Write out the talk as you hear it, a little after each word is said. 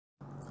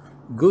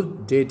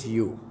Good day to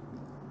you.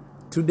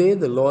 Today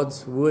the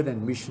Lord's word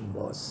and mission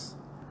was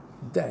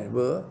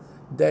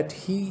that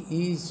He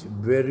is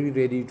very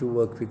ready to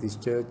work with His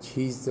church.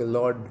 He is the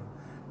Lord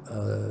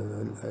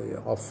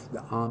of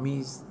the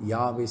armies,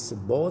 Yahweh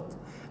Sabaoth.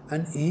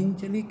 An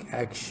angelic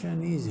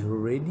action is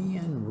ready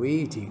and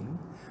waiting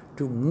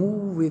to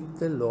move with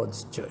the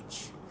Lord's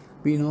church.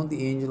 We know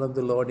the angel of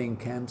the Lord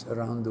encamps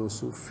around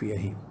those who fear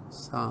Him.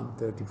 Psalm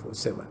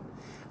 34:7.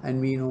 And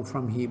we know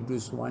from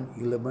Hebrews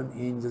 1:11,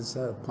 angels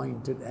are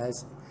appointed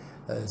as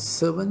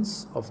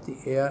servants of the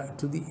heir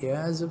to the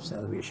heirs of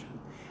salvation.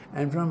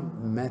 And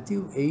from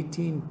Matthew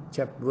 18,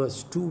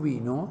 verse 2, we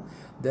know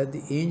that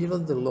the angel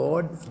of the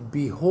Lord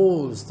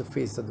beholds the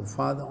face of the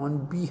Father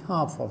on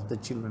behalf of the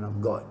children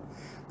of God.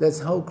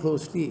 That's how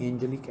closely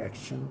angelic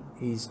action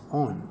is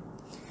on.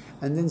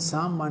 And then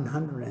Psalm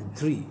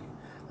 103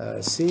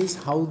 says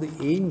how the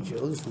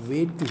angels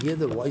wait to hear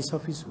the voice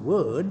of His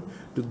word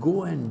to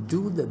go and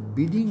do the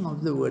bidding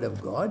of the word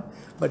of God,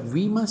 but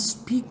we must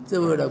speak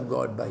the word of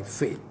God by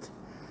faith.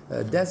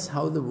 That's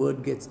how the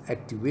word gets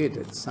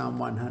activated. Psalm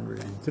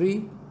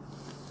 103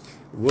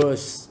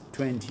 verse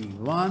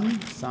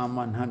 21, Psalm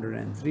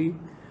 103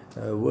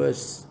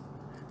 verse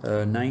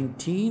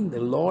 19, the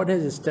Lord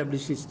has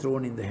established His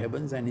throne in the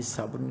heavens and His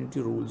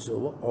sovereignty rules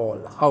over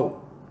all.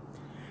 How?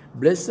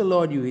 Bless the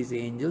Lord, you His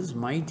angels,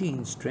 mighty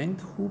in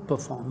strength, who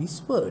perform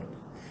His word.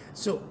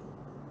 So,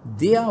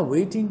 they are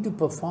waiting to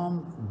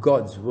perform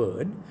God's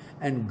word,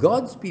 and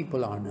God's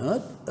people on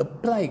earth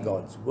apply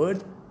God's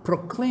word,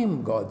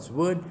 proclaim God's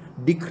word,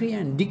 decree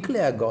and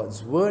declare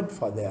God's word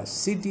for their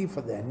city,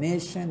 for their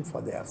nation,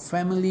 for their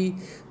family,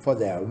 for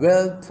their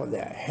wealth, for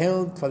their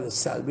health, for the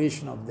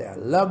salvation of their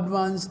loved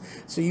ones.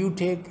 So you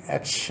take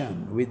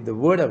action with the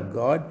word of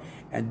God,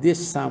 and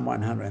this Psalm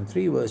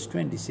 103 verse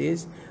 20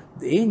 says,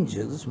 the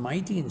angels,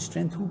 mighty in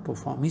strength, who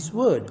perform His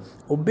word,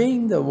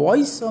 obeying the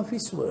voice of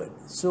His word.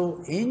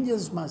 So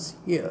angels must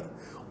hear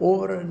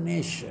over a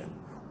nation,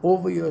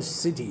 over your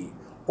city,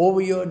 over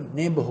your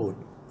neighborhood,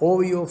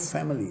 over your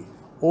family,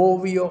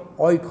 over your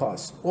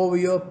oikos, over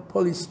your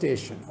police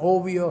station,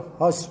 over your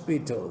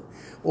hospital,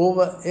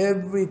 over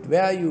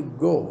everywhere you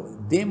go.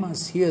 They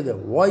must hear the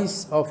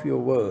voice of your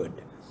word.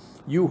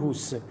 You who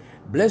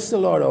bless the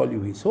Lord, all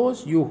you His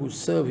hosts, you who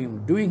serve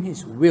Him, doing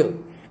His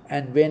will.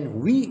 And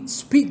when we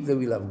speak the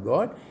will of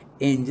God,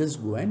 angels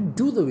go and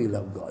do the will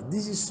of God.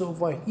 This is so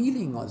for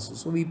healing also.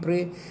 So we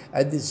pray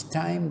at this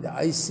time the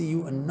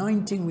ICU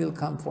anointing will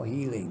come for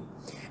healing.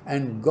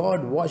 And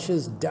God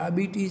washes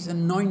diabetes,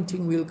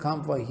 anointing will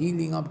come for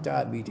healing of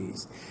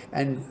diabetes.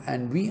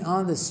 And we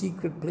are the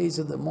secret place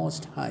of the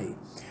Most High.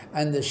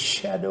 And the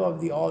shadow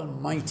of the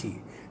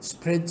Almighty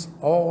spreads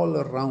all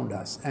around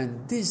us.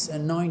 And this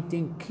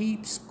anointing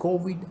keeps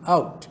COVID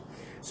out.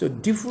 So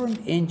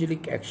different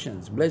angelic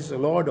actions. Bless the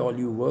Lord, all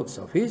you works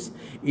of His,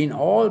 in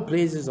all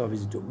places of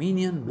His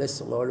dominion. Bless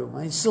the Lord, O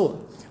my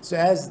soul. So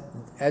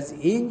as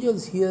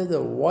angels hear the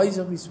voice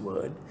of His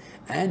word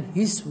and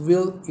His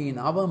will in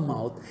our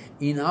mouth,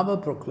 in our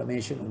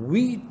proclamation,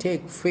 we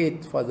take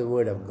faith for the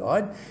word of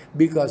God,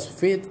 because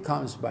faith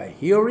comes by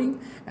hearing,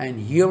 and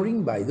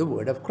hearing by the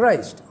word of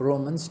Christ.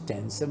 Romans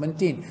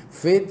 10:17.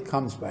 Faith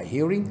comes by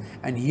hearing,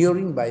 and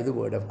hearing by the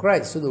word of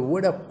Christ. So the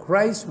word of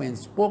Christ, when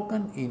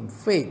spoken in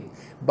faith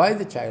by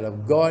the child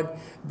of God,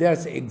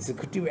 there's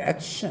executive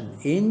action.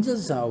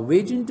 Angels are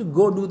waiting to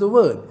go do the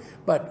word,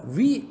 but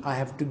we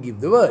have to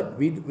give the word.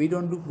 We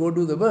don't go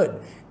do the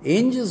word.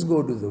 Angels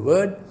go do the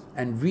word,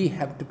 and we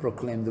have to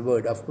proclaim the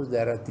word. Of course,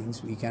 there are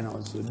things we can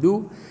also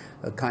do,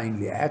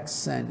 kindly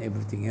acts and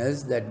everything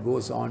else that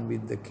goes on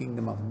with the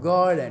kingdom of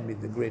God and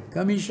with the Great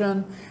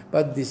Commission.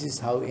 But this is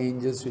how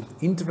angels will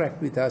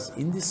interact with us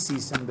in this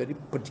season very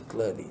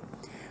particularly.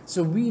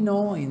 So we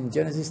know in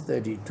Genesis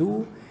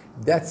 32,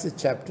 that's the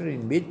chapter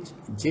in which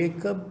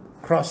Jacob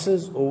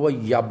crosses over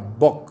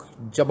Jabbok.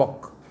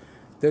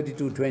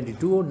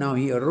 32:22. Now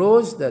he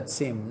arose that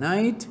same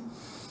night,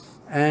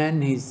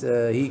 and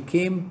he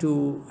came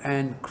to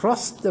and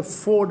crossed the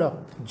ford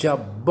of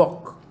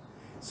Jabbok.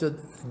 So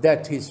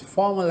that his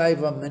former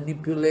life of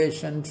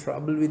manipulation,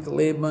 trouble with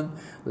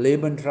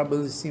Laban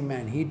troubles him,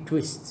 and he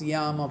twists the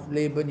arm of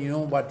Laban. You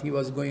know what he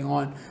was going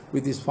on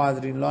with his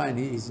father-in-law, and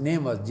his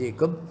name was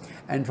Jacob.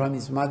 And from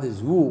his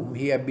mother's womb,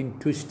 he had been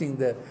twisting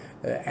the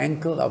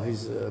ankle of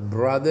his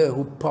brother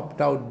who popped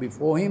out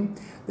before him.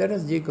 That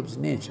was Jacob's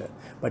nature.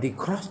 But he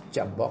crossed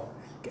Jabbok,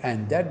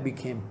 and that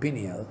became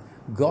Peniel.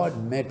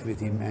 God met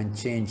with him and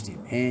changed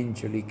him.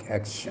 Angelic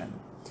action.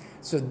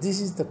 So this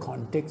is the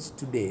context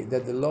today,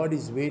 that the Lord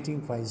is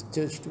waiting for His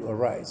church to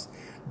arise.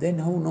 Then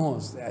who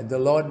knows, that the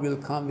Lord will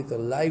come with a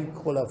live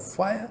coal of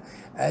fire,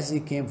 as He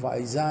came for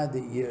Isaiah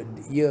the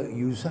year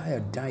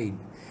Uzziah died.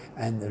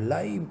 And the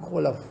live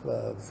coal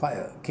of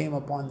fire came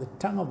upon the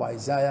tongue of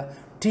Isaiah,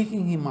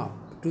 taking him up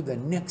to the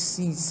next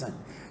season.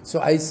 So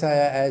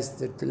Isaiah, as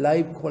the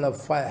live coal of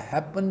fire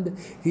happened,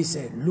 he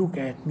said, look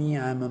at me,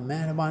 I am a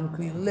man of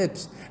unclean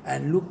lips,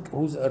 and look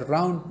who's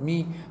around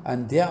me,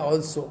 and they are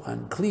also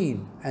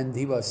unclean. And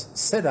he was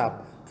set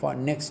up for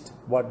next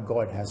what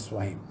God has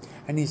for him.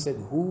 And he said,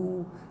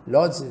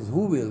 Lord says,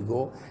 who will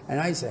go? And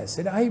I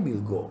said, I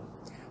will go.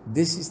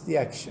 This is the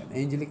action,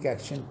 angelic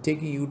action,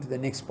 taking you to the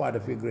next part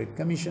of your Great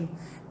Commission,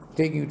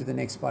 taking you to the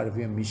next part of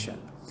your mission.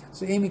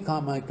 So Amy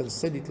Carmichael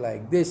said it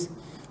like this: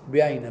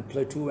 we are in a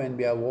plateau and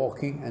we are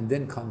walking, and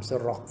then comes a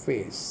rock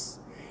face.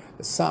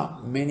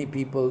 Many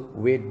people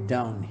wait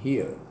down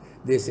here.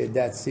 They say,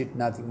 that's it,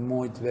 nothing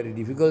more, it's very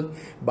difficult.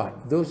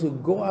 But those who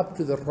go up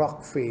to the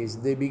rock face,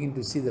 they begin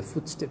to see the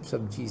footsteps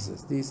of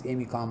Jesus. This is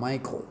Amy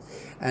Carmichael.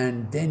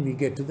 And then we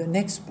get to the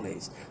next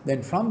place.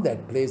 Then from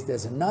that place,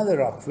 there's another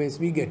rock face,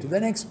 we get to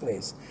the next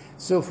place.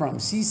 So from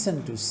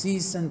season to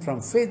season, from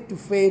faith to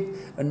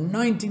faith,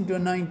 anointing to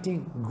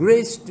anointing,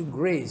 grace to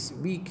grace,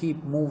 we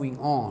keep moving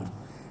on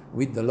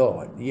with the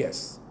Lord.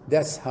 Yes,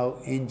 that's how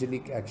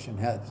angelic action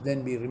helps.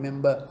 Then we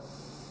remember,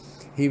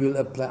 he will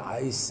apply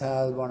eye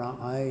salve on our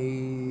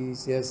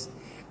eyes. Yes.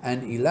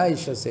 And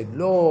Elisha said,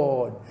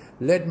 Lord,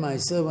 let my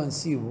servant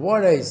see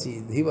what I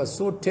see. He was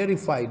so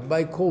terrified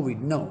by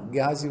COVID. No,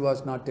 Gehazi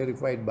was not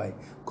terrified by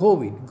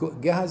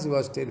COVID. Gehazi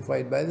was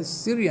terrified by the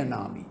Syrian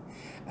army.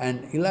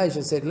 And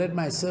Elisha said, let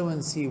my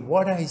servant see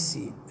what I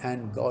see.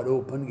 And God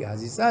opened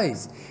Gehazi's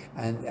eyes.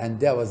 And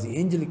there was the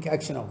angelic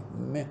action of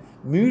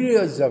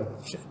myriads of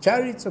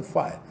chariots of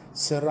fire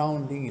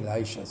surrounding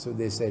Elisha. So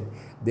they said,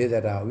 they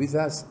that are with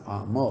us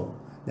are more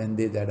than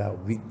they that are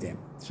with them.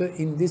 So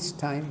in this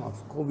time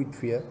of COVID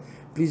fear,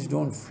 please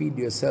don't feed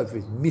yourself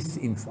with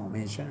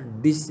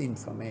misinformation,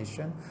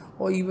 disinformation,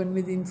 or even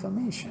with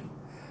information.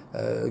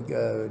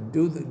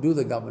 Do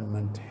the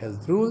government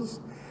health rules,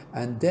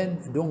 and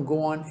then don't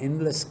go on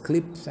endless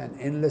clips and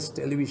endless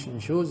television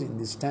shows in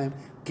this time.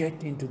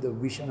 Get into the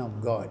vision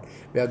of God,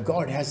 where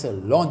God has a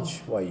launch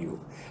for you.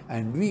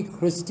 And we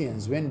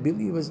Christians, when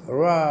believers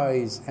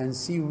arise and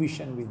see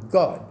vision with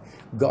God,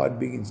 God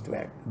begins to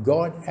act.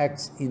 God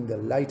acts in the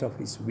light of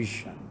his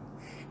vision,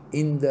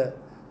 in the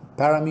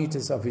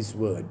parameters of his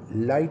word,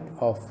 light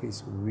of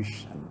his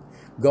vision.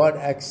 God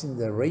acts in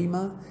the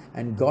Rhema,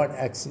 and God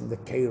acts in the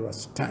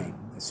Kairos time.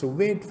 So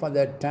wait for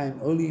that time,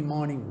 early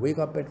morning, wake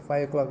up at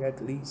 5 o'clock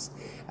at least,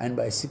 and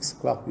by 6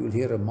 o'clock you'll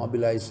hear a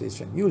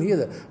mobilization. You'll hear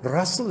the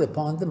rustle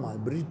upon the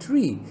mulberry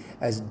tree,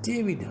 as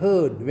David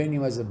heard when he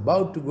was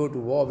about to go to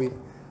war with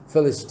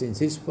Philistines,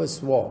 his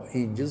first war.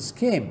 Angels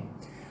came.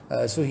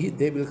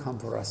 They will come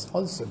for us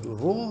also. To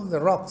roll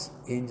the rocks,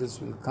 angels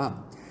will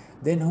come.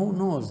 Then who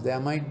knows, there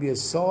might be a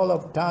Saul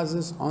of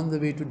Tarsus on the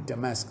way to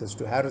Damascus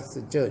to harass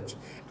the church,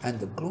 and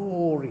the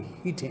glory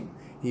hit him.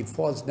 He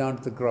falls down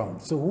to the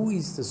ground. So who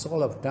is the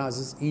Saul of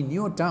Tarsus in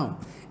your town,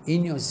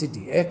 in your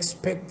city?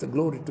 Expect the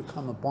glory to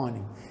come upon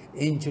him.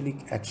 Angelic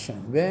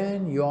action.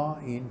 When you are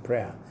in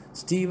prayer,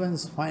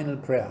 Stephen's final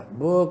prayer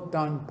worked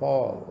on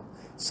Paul,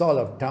 Saul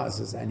of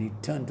Tarsus, and he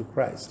turned to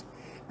Christ.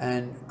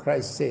 And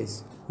Christ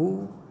says,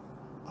 do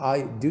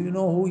you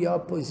know who you are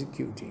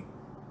persecuting?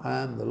 I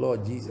am the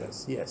Lord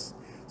Jesus. Yes.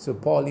 So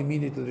Paul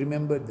immediately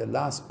remembered the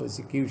last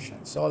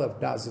persecution. Saul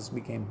of Tarsus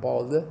became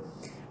Paul the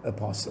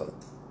apostle.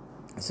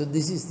 So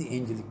this is the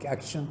angelic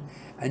action.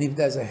 And if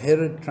there's a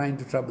Herod trying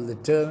to trouble the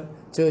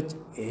church,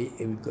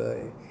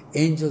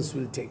 angels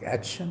will take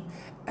action.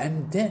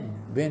 And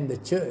then when the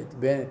church,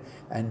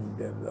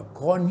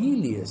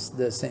 Cornelius,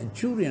 the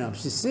centurion of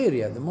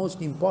Caesarea, the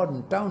most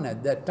important town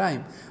at that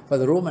time for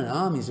the Roman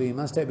army, so he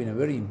must have been a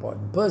very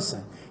important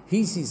person,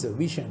 he sees a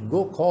vision.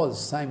 Go call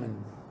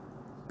Simon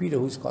Peter,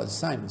 who's called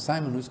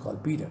Simon, who's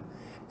called Peter.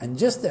 And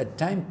just that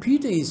time,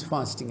 Peter is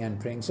fasting and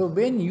praying. So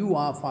when you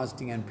are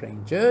fasting and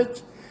praying,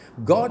 church,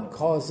 God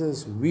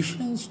causes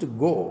visions to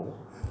go,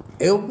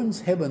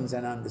 opens heavens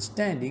and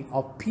understanding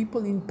of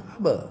people in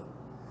power.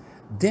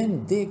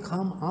 Then they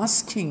come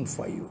asking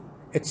for you.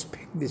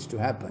 Expect this to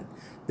happen.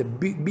 The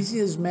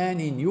busiest man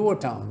in your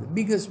town, the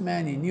biggest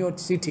man in your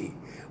city,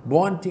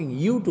 wanting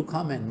you to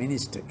come and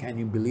minister. Can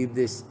you believe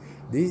this?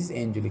 This is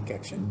angelic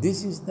action.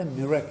 This is the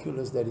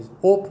miraculous that is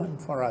open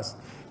for us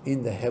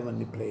in the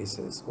heavenly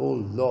places. Oh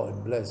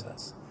Lord, bless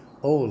us.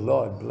 Oh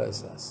Lord,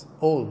 bless us.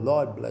 Oh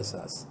Lord, bless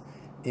us.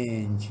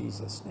 In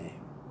Jesus' name.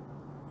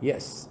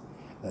 Yes,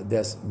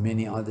 there's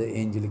many other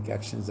angelic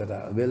actions that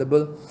are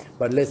available.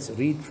 But let's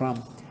read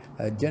from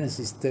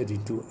Genesis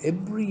 32.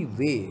 Every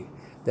way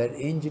that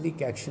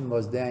angelic action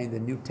was there in the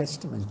New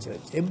Testament church,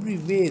 every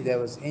way there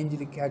was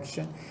angelic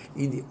action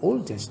in the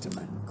Old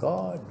Testament,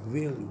 God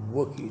will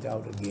work it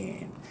out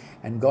again.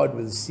 And God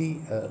will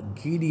see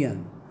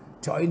Gideon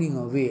toiling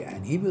away,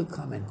 and he will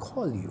come and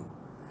call you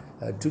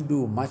to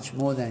do much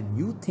more than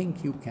you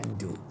think you can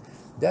do.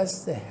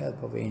 That's the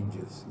help of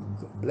angels.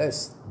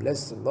 Bless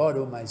the Lord,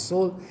 O my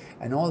soul,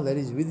 and all that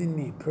is within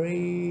me.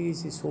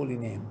 Praise his holy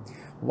name.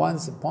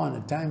 Once upon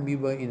a time, we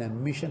were in a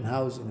mission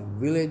house in a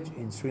village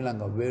in Sri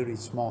Lanka, very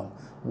small,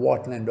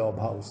 wattle and daub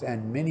house.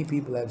 And many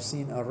people have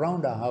seen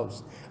around our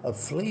house a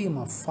flame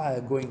of fire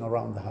going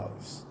around the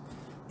house.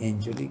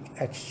 Angelic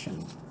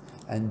action.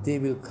 And they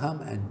will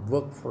come and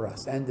work for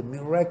us. And the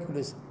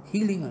miraculous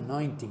healing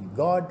anointing.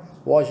 God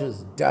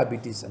washes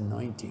diabetes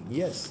anointing.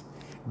 Yes.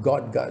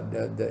 God,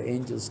 the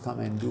angels come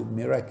and do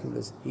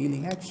miraculous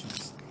healing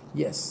actions.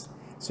 Yes.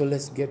 So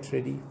let's get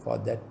ready for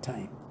that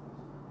time.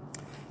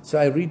 So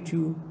I read to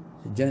you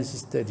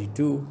Genesis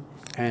 32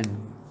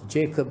 and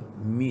Jacob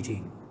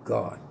meeting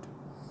God.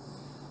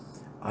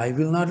 I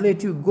will not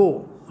let you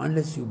go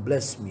unless you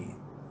bless me.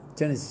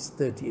 Genesis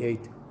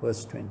 38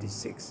 verse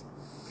 26.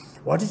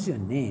 What is your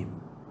name?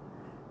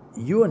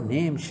 Your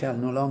name shall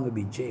no longer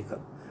be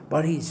Jacob,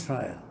 but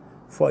Israel.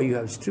 For you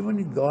have striven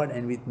with God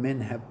and with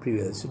men have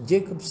prevailed. So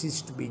Jacob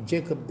ceased to be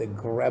Jacob the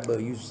grabber,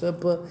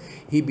 usurper.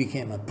 He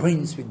became a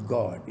prince with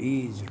God,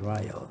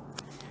 Israel.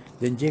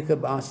 Then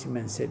Jacob asked him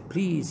and said,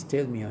 please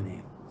tell me your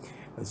name.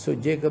 So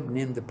Jacob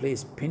named the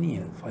place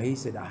Peniel, for he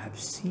said, I have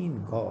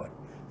seen God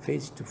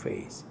face to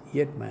face,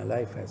 yet my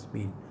life has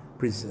been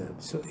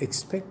preserved. So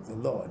expect the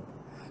Lord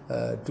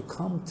to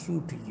come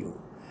through to you,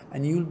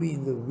 and you'll be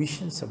in the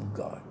visions of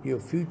God,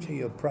 your future,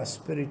 your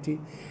prosperity,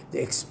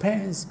 the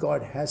expanse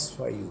God has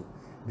for you.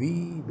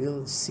 We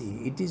will see.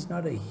 It is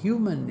not a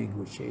human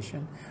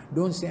negotiation.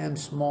 Don't say, I'm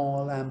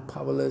small, I'm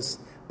powerless.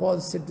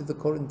 Paul said to the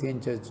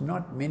Corinthian church,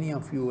 not many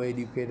of you are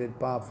educated,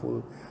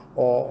 powerful,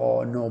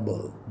 or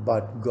noble,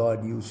 but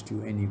God used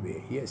you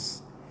anyway.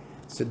 Yes.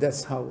 So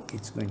that's how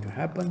it's going to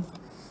happen.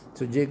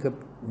 So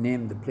Jacob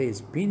named the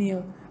place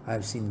Peniel. I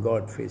have seen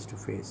God face to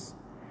face.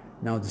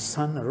 Now the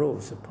sun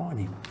arose upon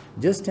him,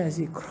 just as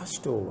he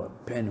crossed over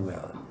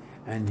Penuel.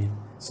 And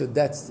so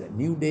that's the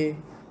new day.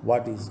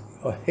 What is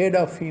ahead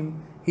of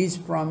him, his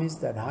promise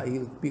that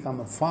he'll become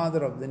a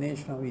father of the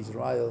nation of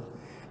Israel.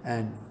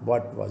 And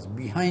what was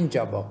behind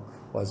Jabbok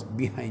was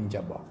behind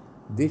Jabbok.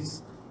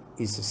 This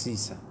is the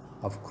season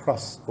of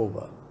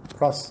crossover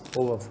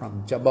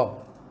from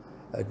Jabbok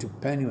to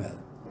Penuel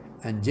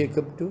and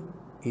Jacob to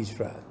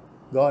Israel.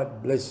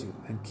 God bless you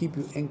and keep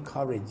you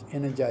encouraged,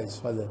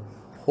 energized for the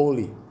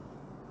holy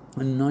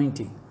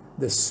anointing,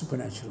 the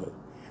supernatural.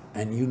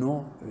 And you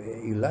know,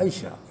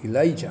 Elijah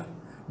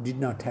did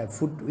not have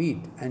food to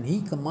eat, and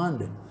he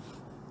commanded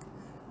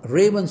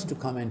ravens to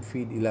come and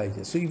feed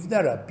Elijah. So if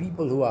there are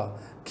people who are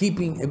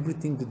keeping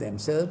everything to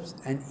themselves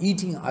and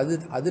eating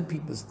other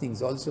people's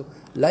things also,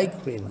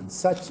 like ravens,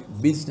 such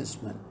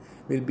businessmen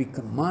will be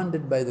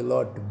commanded by the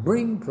Lord to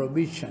bring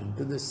provision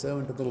to the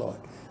servant of the Lord.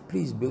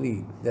 Please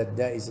believe that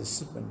there is a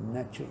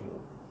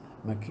supernatural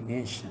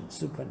machination,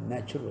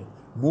 supernatural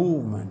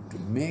movement to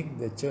make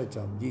the church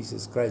of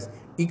Jesus Christ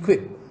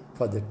equipped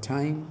for the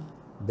time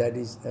that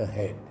is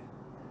ahead.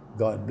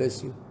 God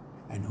bless you.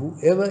 And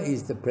whoever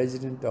is the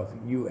president of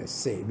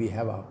USA, we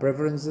have our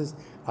preferences.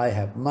 I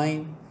have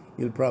mine.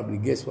 You'll probably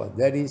guess what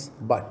that is.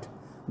 But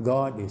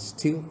God is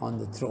still on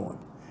the throne,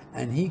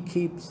 and He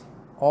keeps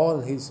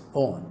all His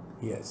own.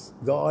 Yes,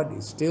 God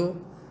is still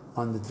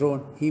on the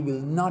throne. He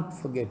will not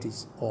forget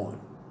His own.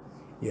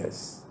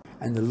 Yes.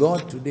 And the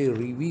Lord today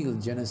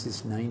revealed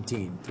Genesis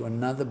 19 to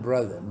another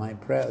brother, my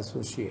prayer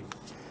associate.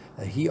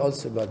 He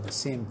also got the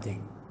same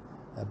thing,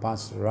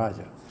 Pastor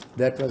Raja.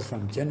 That was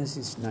from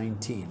Genesis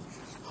 19,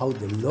 how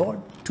the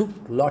Lord took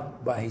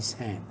Lot by his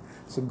hand.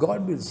 So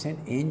God will send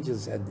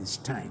angels at this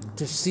time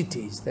to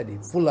cities that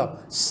are full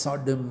of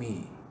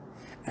sodomy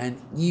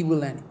and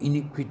evil and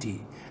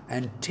iniquity,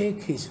 and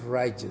take His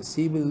righteous.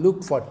 He will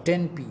look for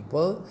 10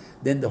 people,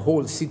 then the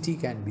whole city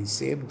can be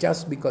saved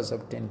just because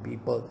of 10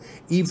 people.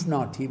 If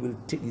not, He will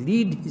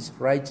lead His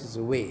righteous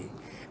away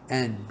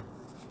and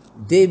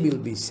they will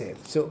be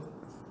saved. So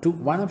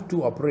one of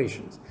two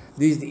operations.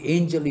 This is the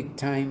angelic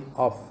time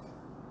of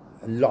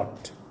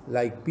Lot,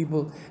 like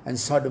people, and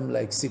Sodom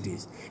like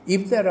cities.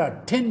 If there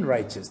are 10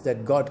 righteous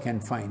that God can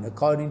find,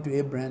 according to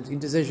Abraham's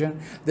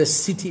intercession, the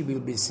city will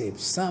be saved.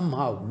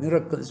 Somehow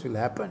miracles will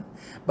happen.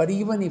 But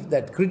even if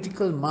that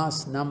critical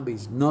mass number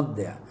is not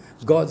there,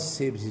 God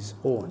saves His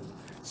own.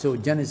 So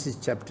Genesis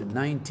chapter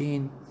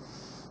 19,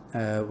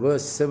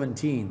 verse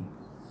 17,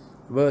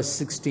 verse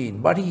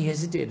 16. But he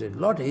hesitated,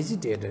 Lot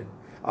hesitated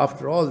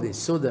after all this.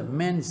 So the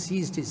men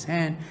seized his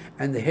hand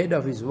and the head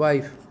of his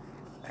wife,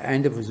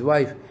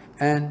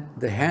 and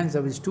the hands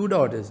of his 2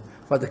 daughters,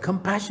 for the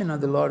compassion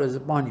of the Lord was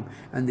upon him,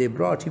 and they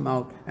brought him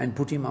out and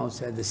put him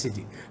outside the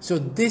city. So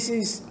this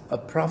is a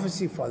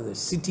prophecy for the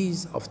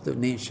cities of the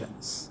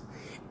nations.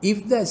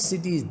 If that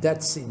city is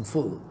that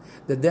sinful,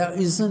 that there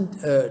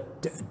isn't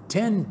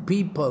 10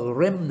 people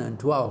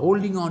remnant who are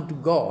holding on to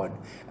God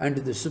and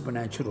to the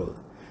supernatural,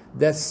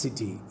 that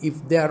city,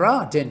 if there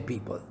are 10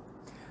 people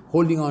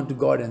holding on to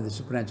God and the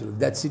supernatural,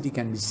 that city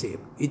can be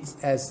saved. It's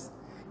as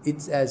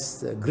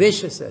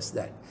gracious as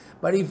that.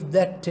 But if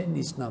that 10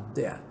 is not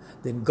there,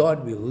 then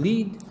God will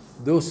lead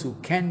those who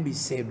can be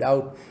saved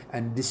out,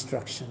 and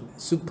destruction,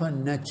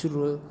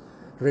 supernatural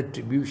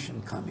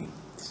retribution coming.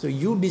 So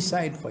you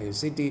decide for your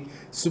city,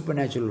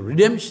 supernatural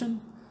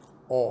redemption,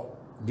 or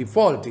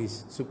default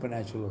is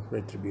supernatural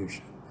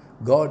retribution.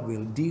 God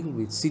will deal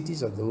with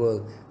cities of the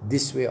world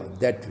this way or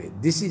that way.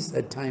 This is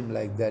a time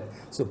like that,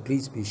 so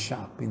please be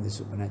sharp in the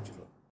supernatural.